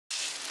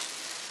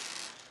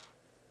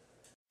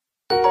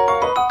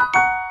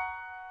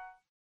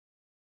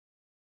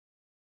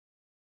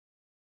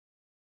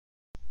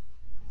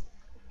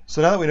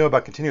So now that we know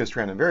about continuous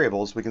random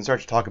variables, we can start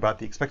to talk about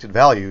the expected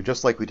value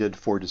just like we did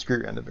for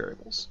discrete random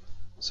variables.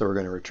 So we're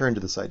going to return to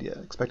this idea,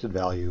 expected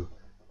value,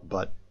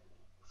 but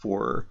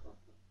for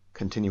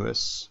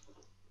continuous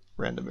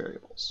random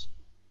variables.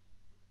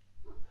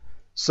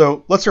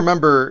 So let's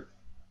remember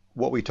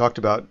what we talked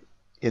about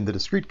in the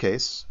discrete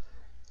case.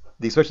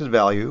 The expected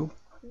value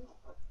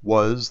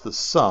was the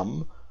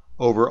sum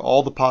over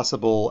all the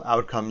possible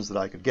outcomes that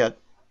I could get,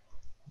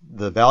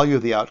 the value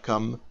of the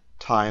outcome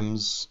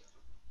times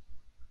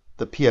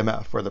the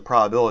PMF, or the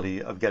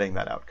probability of getting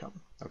that outcome.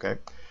 Okay,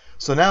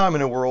 so now I'm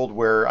in a world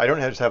where I don't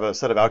just have a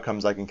set of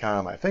outcomes I can count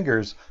on my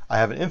fingers. I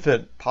have an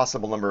infinite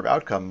possible number of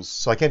outcomes,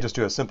 so I can't just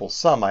do a simple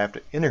sum. I have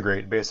to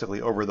integrate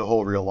basically over the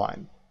whole real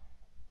line.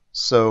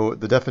 So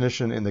the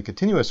definition in the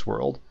continuous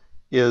world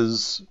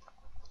is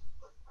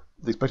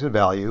the expected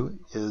value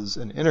is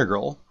an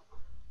integral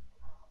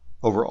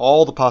over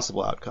all the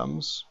possible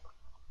outcomes,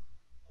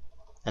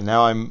 and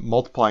now I'm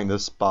multiplying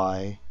this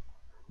by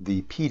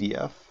the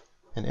PDF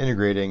and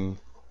integrating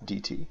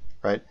dt,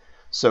 right?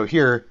 So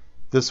here,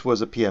 this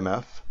was a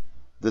PMF,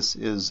 this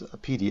is a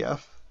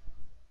PDF,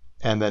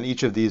 and then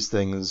each of these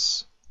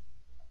things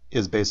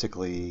is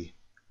basically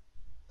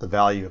the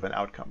value of an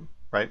outcome,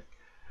 right?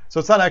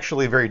 So it's not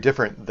actually very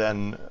different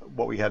than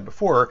what we had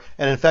before,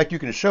 and in fact you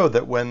can show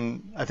that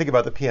when I think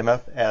about the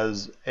PMF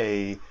as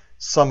a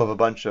sum of a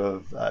bunch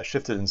of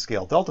shifted and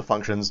scaled delta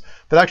functions,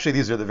 that actually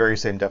these are the very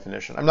same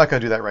definition. I'm not going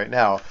to do that right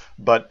now,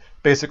 but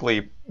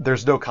basically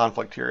there's no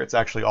conflict here. It's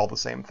actually all the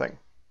same thing.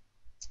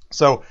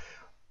 So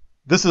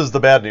this is the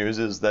bad news,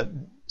 is that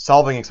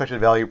solving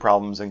expected value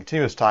problems in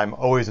continuous time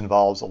always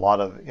involves a lot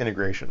of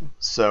integration.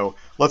 So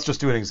let's just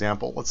do an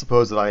example. Let's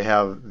suppose that I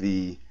have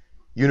the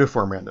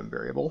uniform random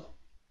variable,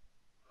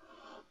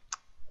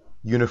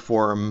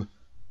 uniform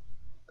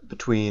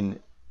between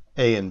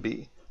a and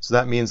b. So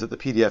that means that the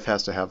PDF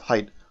has to have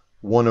height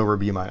 1 over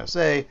b minus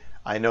a.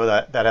 I know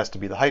that that has to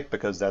be the height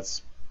because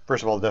that's,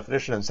 first of all, the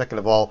definition, and second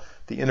of all,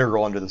 the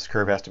integral under this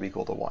curve has to be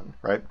equal to 1,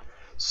 right?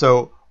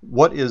 So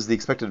what is the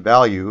expected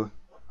value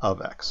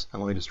of x?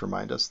 And let me just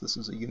remind us, this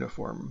is a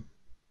uniform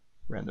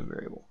random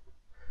variable.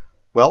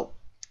 Well,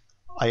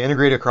 I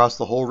integrate across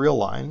the whole real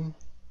line,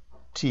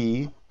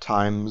 t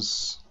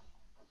times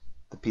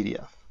the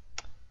PDF.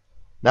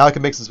 Now I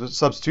can make some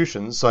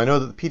substitutions, so I know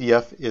that the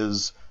PDF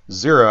is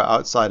 0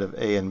 outside of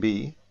a and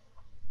b,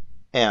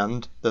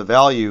 and the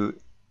value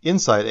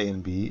inside a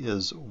and b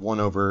is 1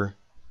 over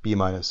b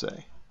minus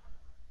a,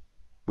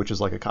 which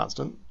is like a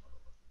constant.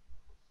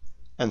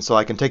 And so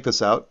I can take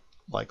this out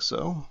like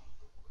so.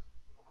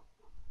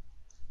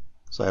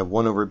 So I have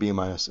 1 over b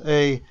minus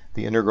a.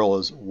 The integral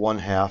is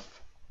 1/2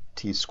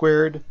 t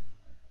squared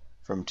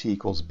from t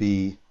equals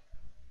b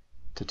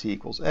to t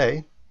equals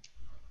a.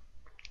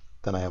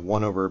 Then I have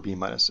 1 over b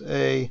minus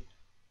a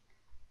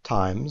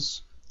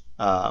times,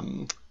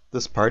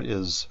 this part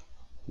is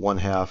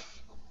 1/2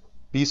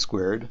 b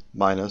squared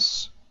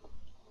minus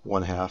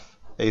 1/2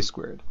 a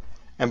squared.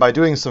 And by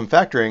doing some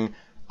factoring,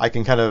 I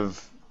can kind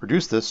of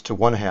reduce this to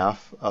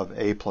 1/2 of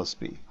a plus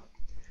b.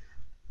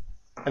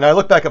 And I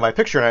look back at my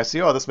picture and I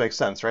see, oh, this makes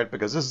sense, right?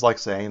 Because this is like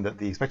saying that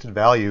the expected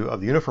value of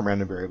the uniform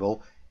random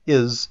variable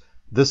is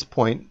this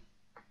point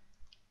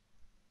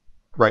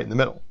right in the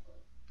middle,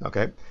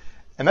 okay?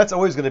 And that's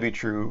always going to be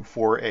true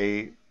for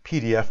a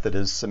PDF that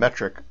is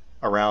symmetric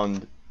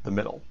around the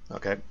middle,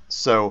 okay?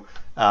 So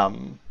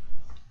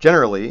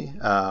generally,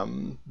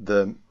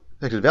 the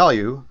expected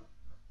value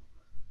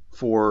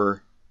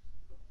for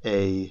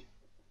a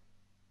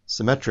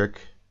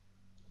symmetric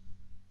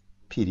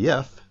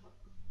PDF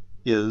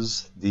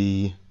is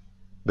the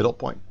middle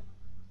point.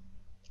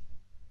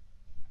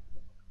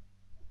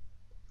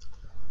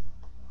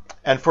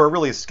 And for a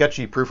really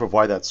sketchy proof of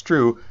why that's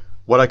true,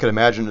 what I could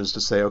imagine is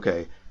to say,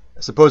 okay,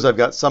 suppose I've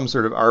got some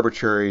sort of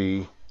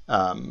arbitrary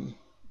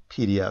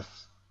PDF.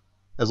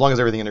 As long as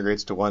everything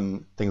integrates to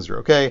 1, things are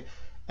okay.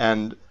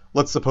 And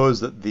let's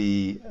suppose that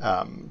the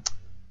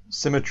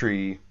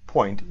symmetry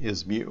point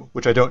is mu,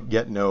 which I don't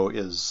yet know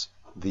is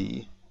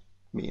the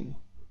mean.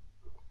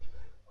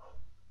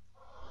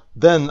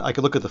 Then I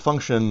could look at the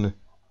function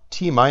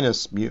t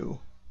minus mu.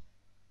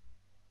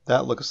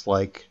 That looks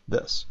like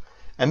this.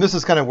 And this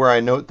is kind of where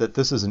I note that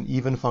this is an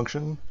even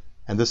function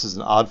and this is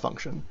an odd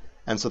function.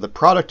 And so the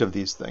product of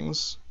these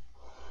things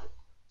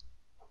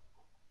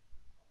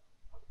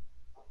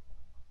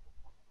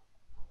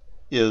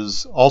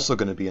is also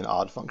going to be an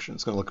odd function.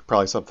 It's going to look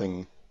probably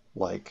something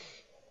like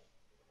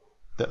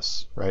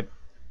this, right?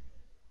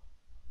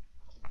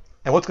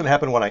 And what's going to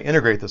happen when I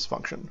integrate this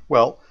function?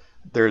 Well,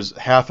 there's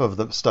half of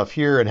the stuff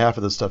here and half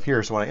of the stuff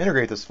here. So when I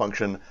integrate this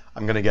function,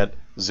 I'm going to get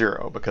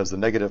 0 because the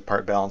negative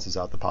part balances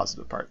out the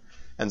positive part.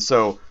 And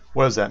so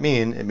what does that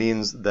mean? It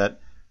means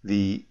that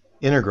the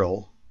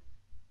integral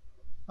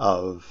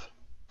of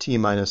t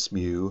minus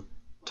mu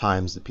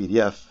times the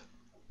PDF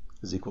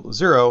is equal to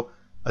 0.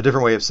 A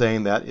different way of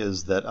saying that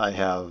is that I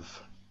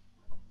have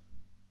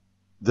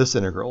this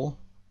integral,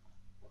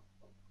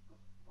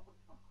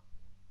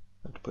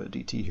 I have to put a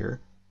dt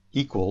here,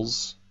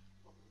 equals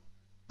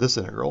this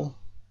integral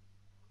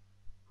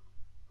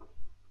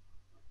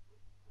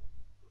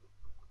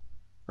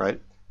right?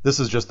 This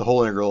is just the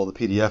whole integral of the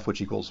PDF,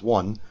 which equals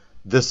 1.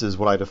 This is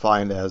what I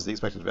defined as the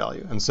expected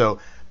value. And so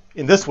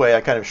in this way,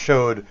 I kind of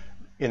showed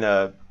in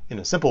a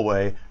simple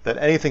way that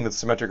anything that's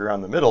symmetric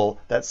around the middle,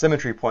 that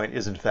symmetry point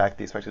is in fact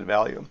the expected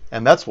value.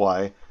 And that's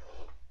why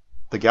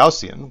the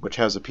Gaussian, which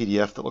has a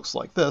PDF that looks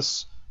like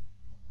this,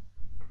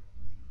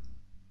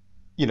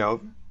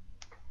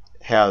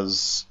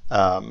 has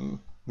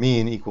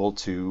mean equal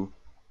to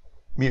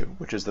mu,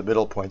 which is the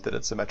middle point that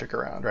it's symmetric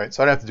around, right?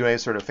 So I don't have to do any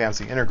sort of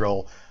fancy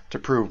integral to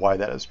prove why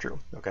that is true,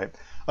 okay?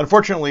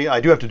 Unfortunately, I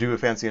do have to do a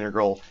fancy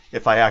integral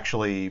if I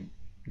actually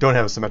don't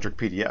have a symmetric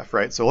PDF,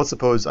 right? So let's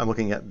suppose I'm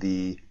looking at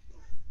the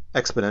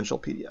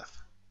exponential PDF.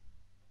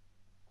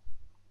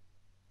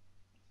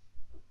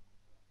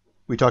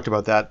 We talked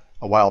about that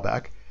a while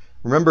back.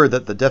 Remember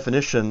that the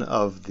definition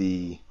of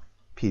the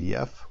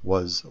PDF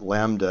was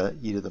lambda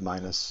e to the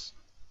minus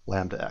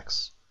lambda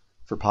x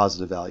for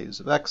positive values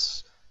of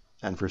x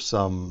and for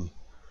some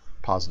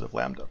positive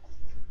lambda.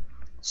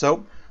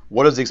 So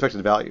what is the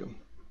expected value?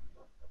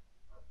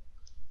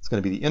 It's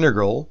going to be the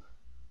integral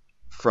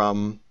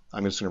from,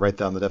 I'm just going to write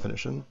down the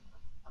definition.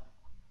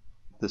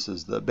 This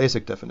is the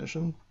basic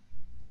definition.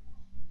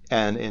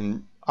 And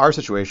in our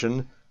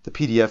situation, the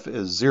PDF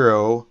is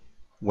 0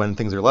 when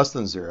things are less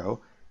than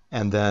 0.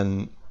 And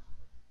then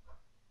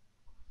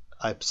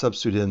I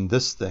substitute in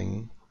this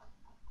thing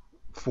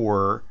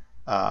for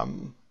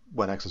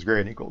when x is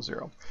greater than or equal to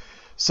 0.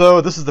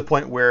 So this is the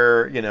point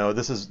where,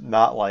 this is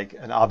not like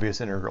an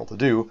obvious integral to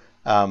do.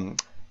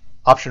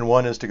 Option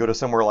 1 is to go to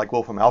somewhere like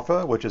Wolfram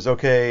Alpha, which is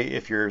okay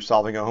if you're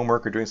solving a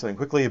homework or doing something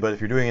quickly, but if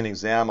you're doing an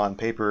exam on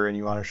paper and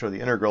you want to show the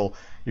integral,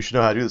 you should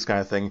know how to do this kind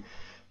of thing.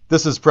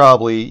 This is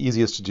probably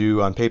easiest to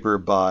do on paper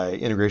by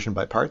integration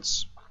by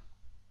parts,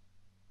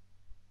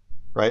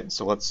 right?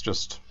 So let's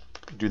just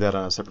do that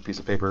on a separate piece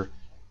of paper.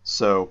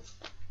 So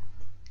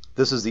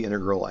this is the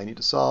integral I need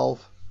to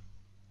solve.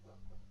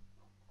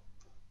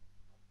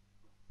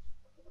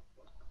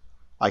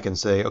 I can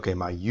say, okay,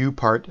 my u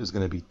part is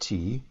going to be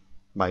t.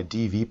 My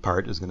dv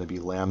part is going to be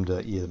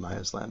lambda e to the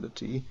minus lambda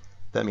t.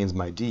 That means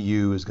my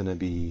du is going to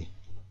be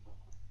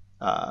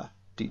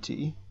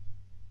dt.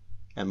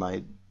 And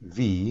my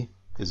v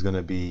is going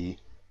to be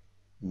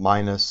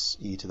minus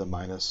e to the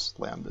minus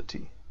lambda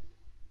t.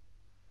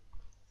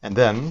 And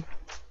then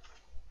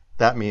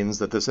that means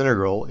that this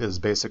integral is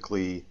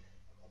basically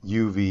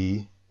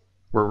uv.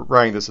 We're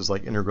writing this as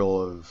like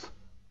integral of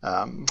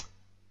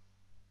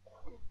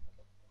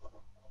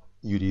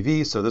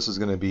udv. So this is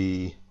going to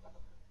be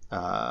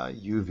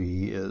uv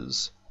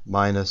is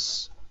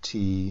minus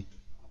t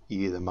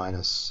e to the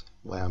minus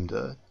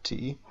lambda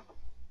t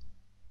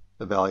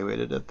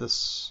evaluated at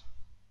this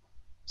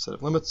set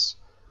of limits,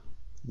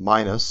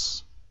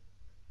 minus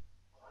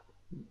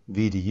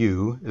v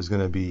du is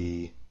going to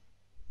be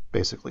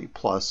basically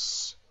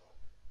plus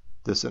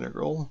this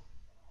integral.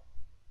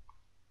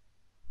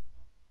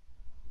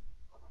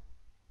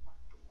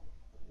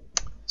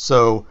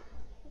 So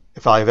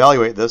if I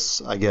evaluate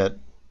this, I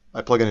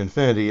plug in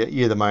infinity,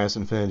 e to the minus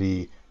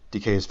infinity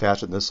decays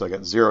faster than this, so I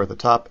get 0 at the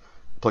top.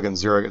 Plug in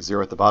 0, I get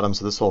 0 at the bottom,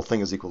 so this whole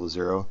thing is equal to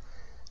 0.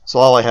 So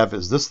all I have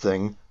is this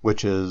thing,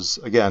 which is,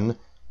 again,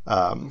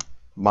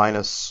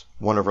 minus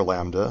 1 over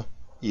lambda,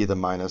 e to the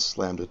minus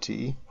lambda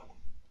t,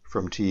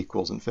 from t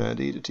equals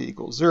infinity to t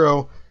equals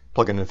 0.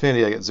 Plug in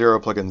infinity, I get 0.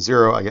 Plug in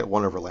 0, I get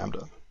 1 over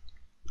lambda.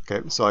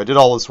 Okay, so I did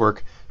all this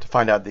work to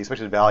find out the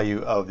expected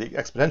value of the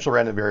exponential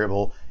random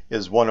variable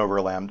is 1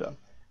 over lambda.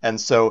 And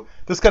so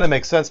this kind of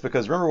makes sense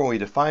because remember when we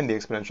defined the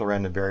exponential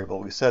random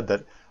variable, we said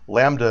that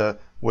lambda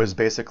was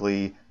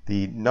basically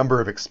the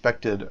number of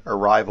expected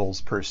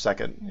arrivals per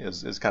second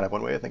is kind of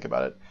one way to think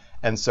about it.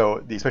 And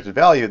so the expected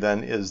value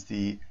then is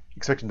the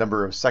expected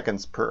number of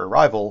seconds per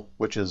arrival,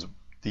 which is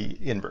the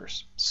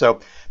inverse. So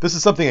this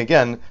is something,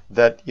 again,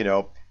 that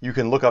you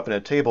can look up in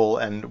a table,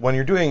 and when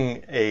you're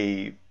doing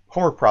a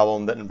homework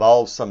problem that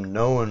involves some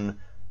known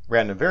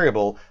random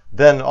variable,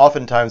 then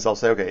oftentimes I'll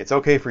say, okay, it's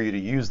okay for you to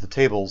use the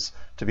tables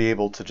to be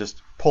able to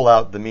just pull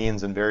out the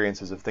means and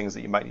variances of things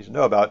that you might need to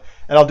know about.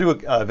 And I'll do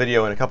a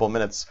video in a couple of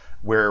minutes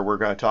where we're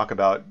going to talk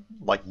about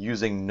like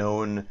using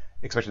known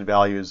expected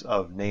values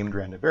of named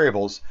random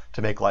variables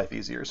to make life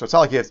easier. So it's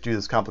not like you have to do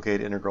this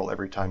complicated integral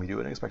every time you do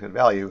an expected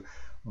value,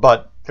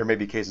 but there may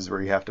be cases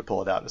where you have to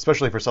pull it out,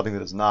 especially for something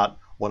that is not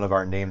one of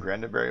our named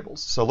random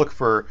variables. So look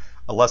for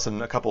a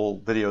lesson a couple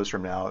videos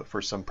from now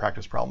for some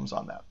practice problems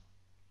on that.